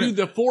 You What do if-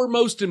 the 4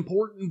 most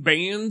important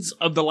bands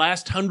of the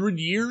last 100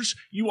 years,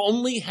 you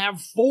only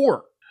have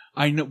 4.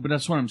 I know, but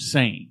that's what I'm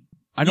saying.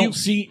 I don't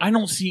see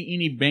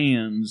any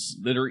bands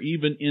that are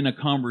even in a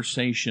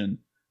conversation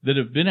that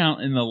have been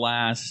out in the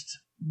last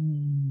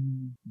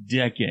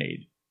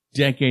decade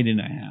and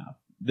a half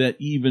that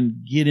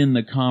even get in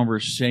the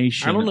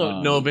conversation. I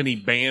don't know of any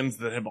bands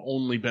that have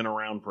only been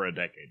around for a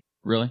decade.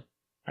 Really?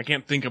 I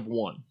can't think of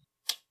one.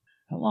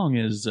 How long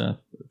has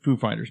Foo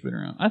Fighters been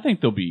around? I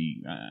think they'll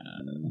be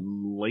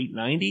Late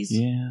 90s?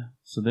 yeah.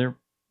 So they're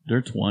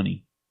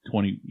 20.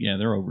 Yeah,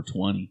 they're over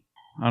 20.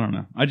 I don't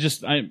know.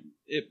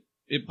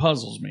 It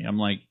puzzles me. I'm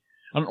like,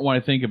 I don't know why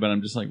I think about it.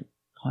 I'm just like,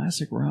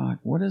 classic rock.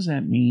 What does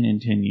that mean in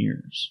 10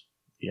 years?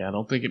 Yeah, I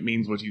don't think it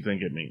means what you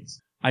think it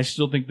means. I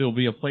still think there'll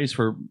be a place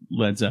for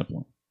Led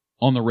Zeppelin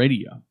on the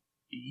radio.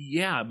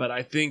 Yeah, but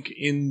I think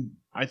in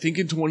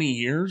 20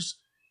 years,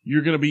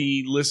 you're going to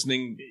be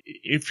listening,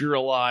 if you're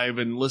alive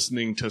and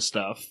listening to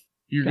stuff,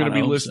 you're God, going to I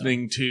be hope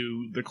listening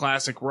to the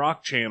classic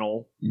rock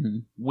channel Mm-hmm.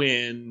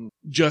 when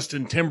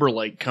Justin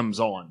Timberlake comes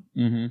on,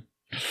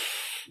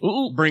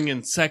 Mm-hmm.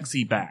 bringing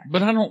sexy back.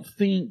 But I don't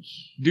think.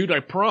 Dude,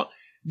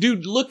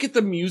 Dude, look at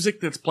the music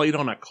that's played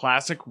on a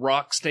classic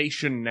rock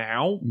station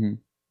now Mhm.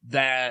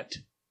 that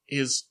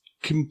is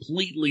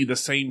completely the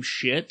same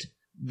shit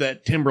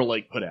that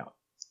Timberlake put out.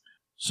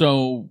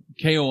 So,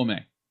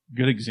 KOMA,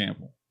 good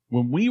example.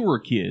 When we were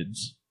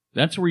kids,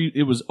 that's where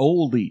it was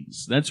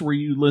oldies. That's where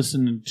you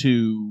listened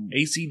to.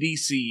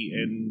 AC/DC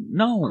and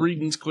No.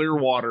 Creedence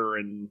Clearwater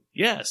and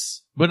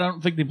yes. But I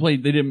don't think they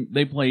played.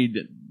 They played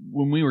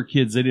when we were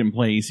kids. They didn't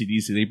play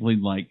AC/DC. They played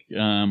like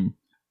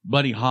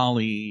Buddy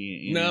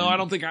Holly. And No, I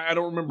don't think I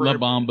don't remember La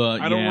Bamba.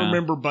 I don't yeah,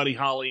 remember Buddy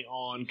Holly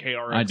on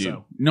KRXO. I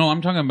do. No,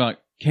 I'm talking about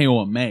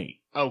KOMA.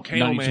 Oh,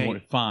 KOMA.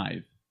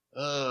 92.5.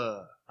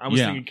 I was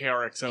Yeah. thinking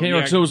KRXO.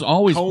 KRXO was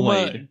always Coma,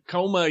 played.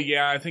 Coma,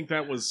 yeah, I think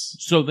that was.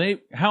 So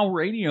how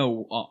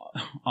radio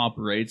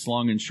operates,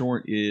 long and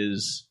short,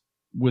 is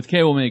with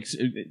KOMA.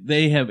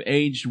 They have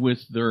aged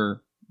with the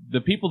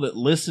people that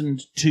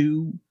listened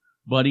to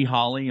Buddy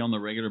Holly on the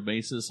regular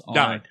basis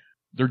Died.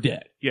 They're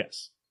dead.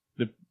 Yes.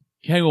 The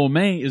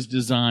KOMA is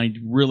designed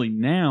really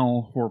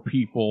now for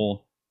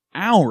people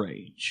our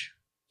age.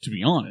 To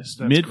be honest,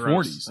 That's mid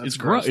gross. 40s. That's It's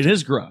gross. It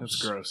is gross.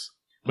 That's gross.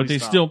 But Please they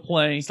stop. still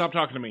play. Stop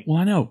talking to me. Well,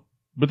 I know,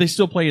 but they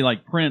still play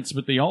like Prince.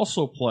 But they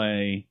also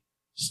play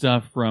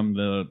stuff from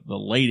the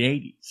late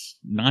 80s,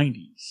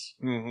 90s.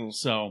 Mm-hmm.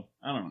 So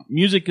I don't know.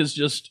 Music is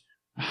just.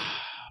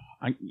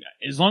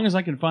 As long as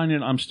I can find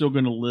it, I'm still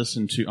going to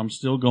listen to. I'm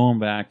still going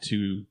back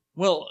to.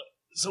 Well,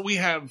 so we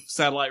have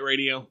satellite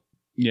radio.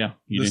 Yeah,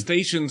 you The do.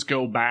 stations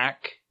go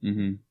back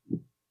Mm-hmm.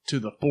 to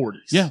the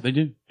 40s. Yeah, they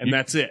do. And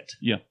that's it.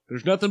 Yeah.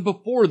 There's nothing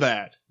before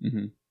that.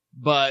 Mm-hmm.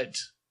 But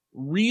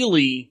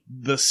really,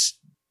 the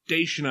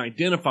station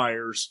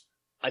identifiers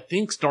I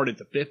think, start at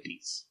the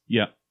 50s.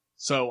 Yeah.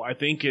 So I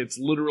think it's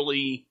the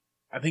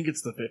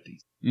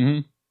 50s. Mm-hmm.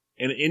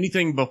 And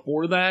anything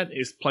before that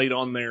is played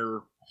on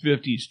their...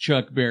 50s,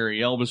 Chuck Berry,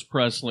 Elvis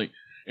Presley.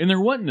 And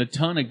there wasn't a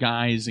ton of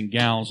guys and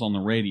gals on the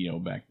radio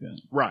back then.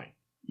 Right.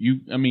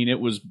 It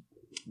was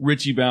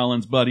Richie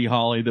Valens, Buddy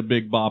Holly, the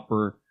Big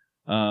Bopper,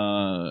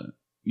 the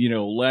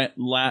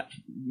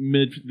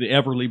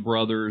Everly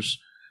Brothers.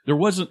 There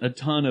wasn't a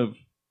ton of,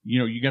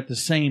 you got the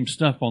same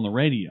stuff on the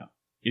radio.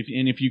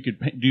 If you could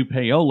do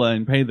payola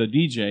and pay the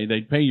DJ,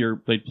 they'd play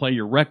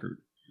your record.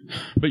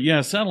 But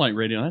yeah, satellite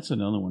radio, that's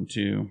another one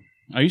too.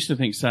 I used to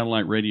think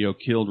satellite radio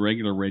killed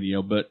regular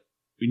radio, but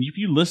if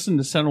you listen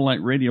to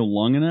satellite radio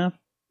long enough,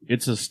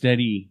 it's a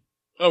steady...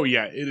 Oh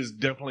yeah, it is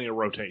definitely a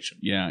rotation.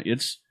 Yeah,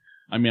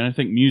 I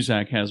think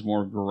Muzak has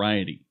more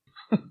variety.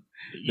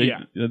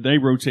 They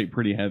rotate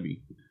pretty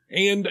heavy.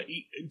 And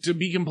to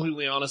be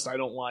completely honest, I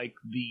don't like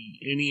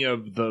any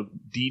of the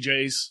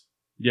DJs.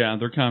 Yeah,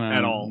 they're kind of...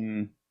 At all.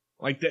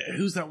 Like,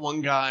 who's that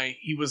one guy?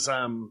 He was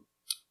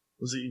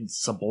he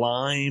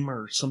Sublime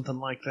or something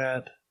like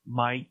that?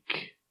 Mark.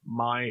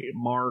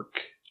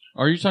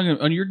 Are you talking...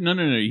 No. He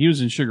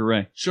was in Sugar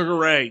Ray. Sugar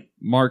Ray.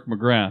 Mark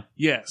McGrath.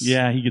 Yes.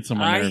 Yeah, he gets on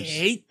my nerves. I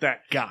hate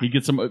that guy. He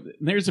gets some...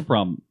 There's a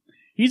problem.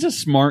 He's a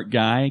smart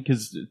guy,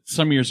 because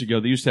some years ago,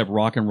 they used to have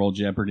Rock and Roll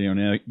Jeopardy on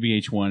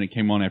VH1. It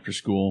came on after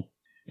school.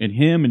 And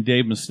him and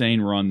Dave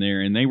Mustaine were on there,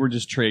 and they were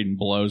just trading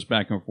blows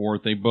back and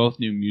forth. They both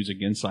knew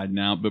music inside and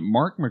out. But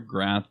Mark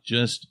McGrath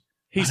just...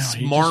 He's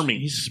smarmy.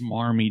 He's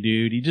smarmy,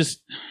 dude. He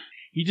just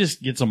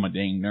gets on my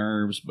dang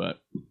nerves, but...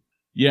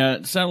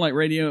 Yeah, satellite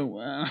radio,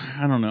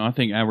 I don't know. I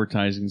think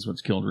advertising is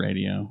what's killed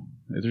radio.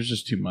 There's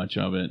just too much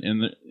of it.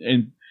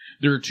 And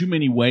there are too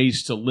many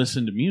ways to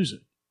listen to music.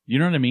 You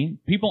know what I mean?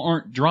 People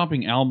aren't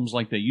dropping albums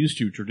like they used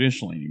to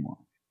traditionally anymore.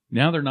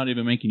 Now they're not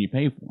even making you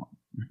pay for them.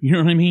 You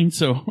know what I mean?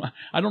 So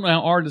I don't know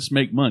how artists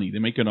make money. They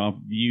make it off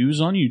views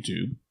on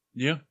YouTube.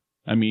 Yeah.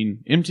 I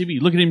mean,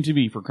 MTV. Look at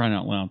MTV, for crying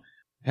out loud.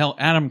 Hell,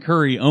 Adam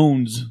Curry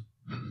owns...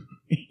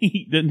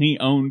 Doesn't he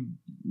own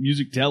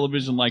music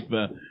television like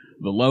the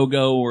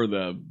logo or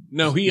the...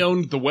 No, he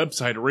owned the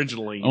website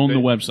originally. Owned the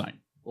website.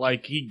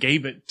 Like, he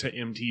gave it to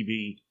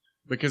MTV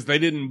because they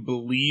didn't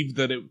believe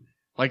that it...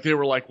 Like, they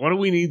were like, what do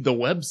we need the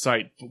web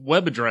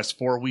address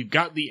for? We've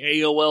got the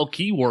AOL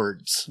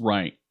keywords.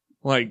 Right.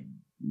 Like...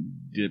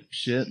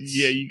 Dipshits.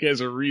 Yeah, you guys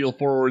are real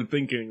forward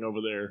thinking over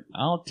there.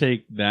 I'll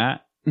take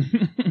that.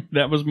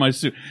 That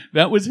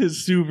was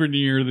his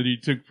souvenir that he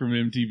took from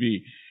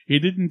MTV. He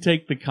didn't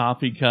take the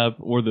coffee cup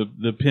or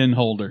the pen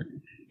holder.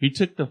 He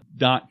took the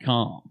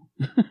 .com.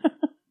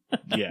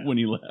 Yeah. When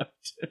he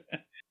left.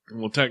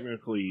 Well,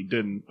 technically he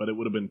didn't, but it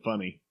would have been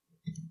funny.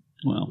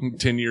 Well,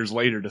 10 years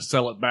later to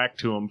sell it back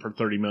to him for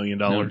 $30 million.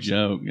 No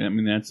joke. I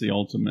mean, that's the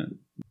ultimate.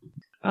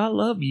 I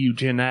love you,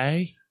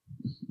 Janae.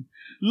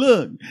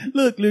 Look,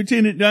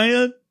 Lieutenant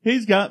Dan,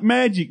 he's got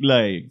magic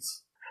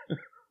legs.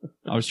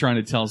 I was trying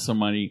to tell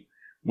somebody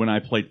when I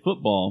played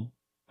football,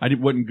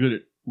 wasn't good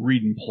at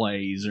reading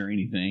plays or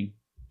anything.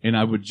 And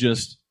I would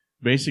just,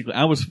 basically,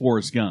 I was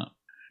Forrest Gump.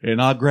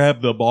 And I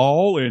grabbed the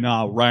ball and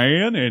I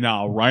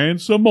ran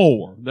some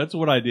more. That's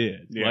what I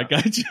did. Yeah. Like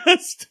I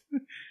just,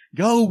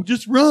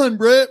 just run,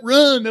 Brett,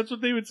 run. That's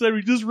what they would say.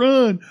 We just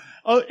run.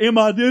 Am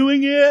I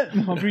doing it?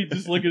 I'll be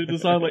just looking at the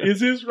side like, is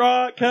this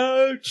right,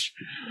 coach?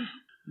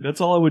 That's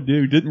all I would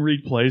do. Didn't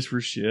read plays for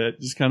shit.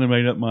 Just kind of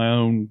made up my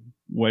own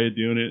way of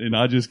doing it. And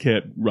I just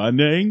kept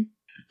running.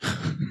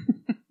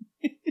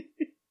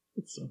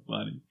 It's so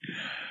funny.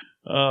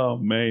 Oh,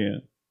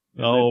 man.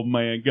 Oh,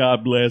 man.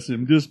 God bless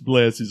him. Just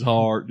bless his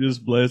heart.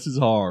 Just bless his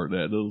heart,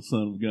 that little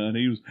son of a gun.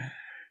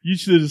 You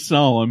should have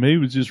saw him.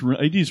 He just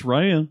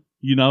ran.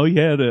 You know, he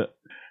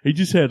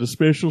just had a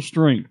special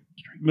strength.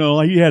 No,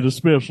 he had a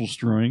special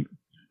strength.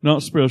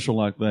 Not special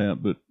like that,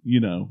 but, you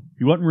know,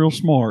 he wasn't real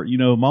smart. You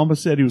know, Mama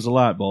said he was a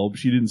light bulb.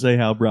 She didn't say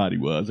how bright he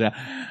was.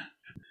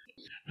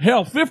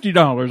 Hell,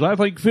 $50. I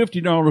think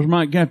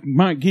 $50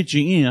 might get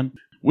you in.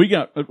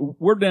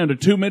 We're down to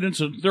 2 minutes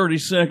and 30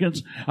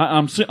 seconds.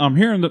 I'm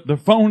hearing that the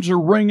phones are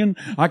ringing.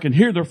 I can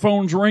hear the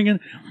phones ringing.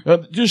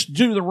 Just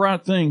do the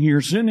right thing here.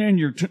 Send in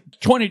your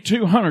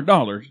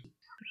 $2,200.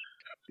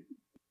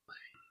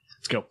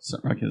 Let's go.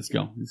 Okay, let's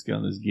go.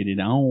 Let's get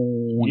it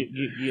on.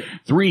 Yeah.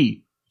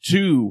 3,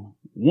 2,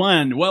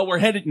 1. Well, we're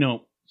headed.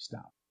 No,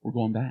 stop. We're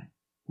going back.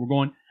 We're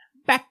going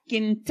Back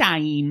in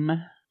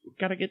time.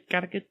 Gotta get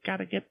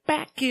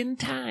back in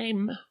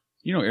time.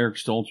 You know, Eric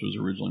Stoltz was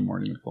originally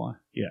Marty McFly.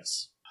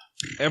 Yes.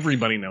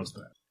 Everybody knows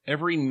that.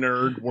 Every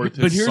nerd worth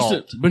his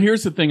salt. But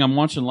here's the thing. I'm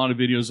watching a lot of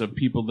videos of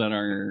people that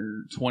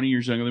are 20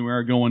 years younger than we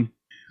are going,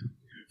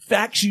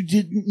 facts you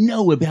didn't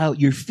know about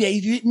your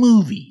favorite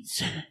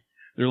movies.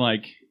 They're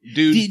like,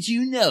 dude, did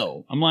you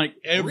know? I'm like,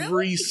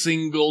 every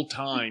single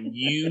time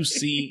you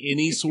see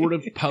any sort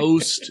of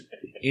post,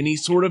 any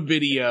sort of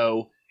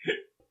video,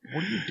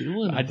 what are you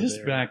doing? I just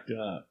there? backed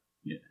up.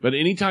 Yeah. But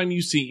anytime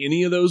you see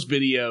any of those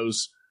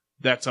videos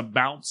that's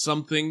about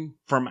something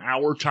from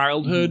our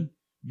childhood,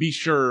 be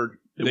sure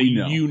that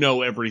you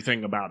know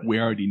everything about it. We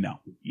already know.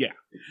 Yeah.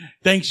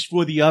 Thanks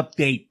for the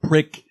update,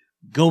 prick.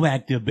 go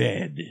back to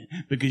bed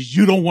because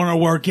you don't want to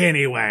work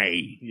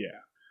anyway. Yeah.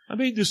 I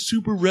made this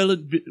super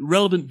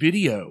relevant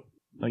video.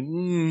 Like,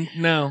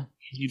 no,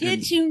 you didn't.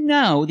 Did you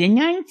know the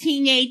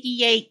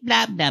 1988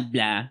 blah, blah,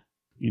 blah?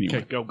 Anyway,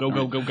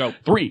 Okay, go.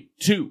 3,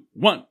 2,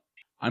 1.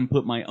 I'm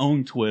put my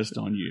own twist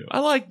on you. I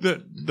like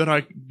that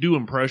I do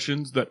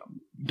impressions that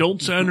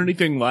don't sound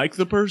anything like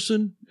the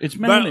person. It's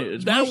that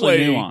mostly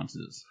way-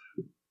 nuances.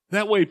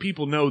 That way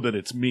people know that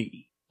it's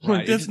me. Right.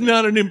 Like, that's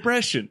not an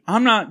impression.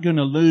 I'm not going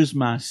to lose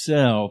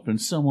myself in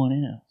someone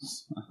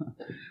else.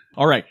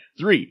 All right.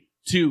 3,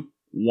 2,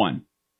 1.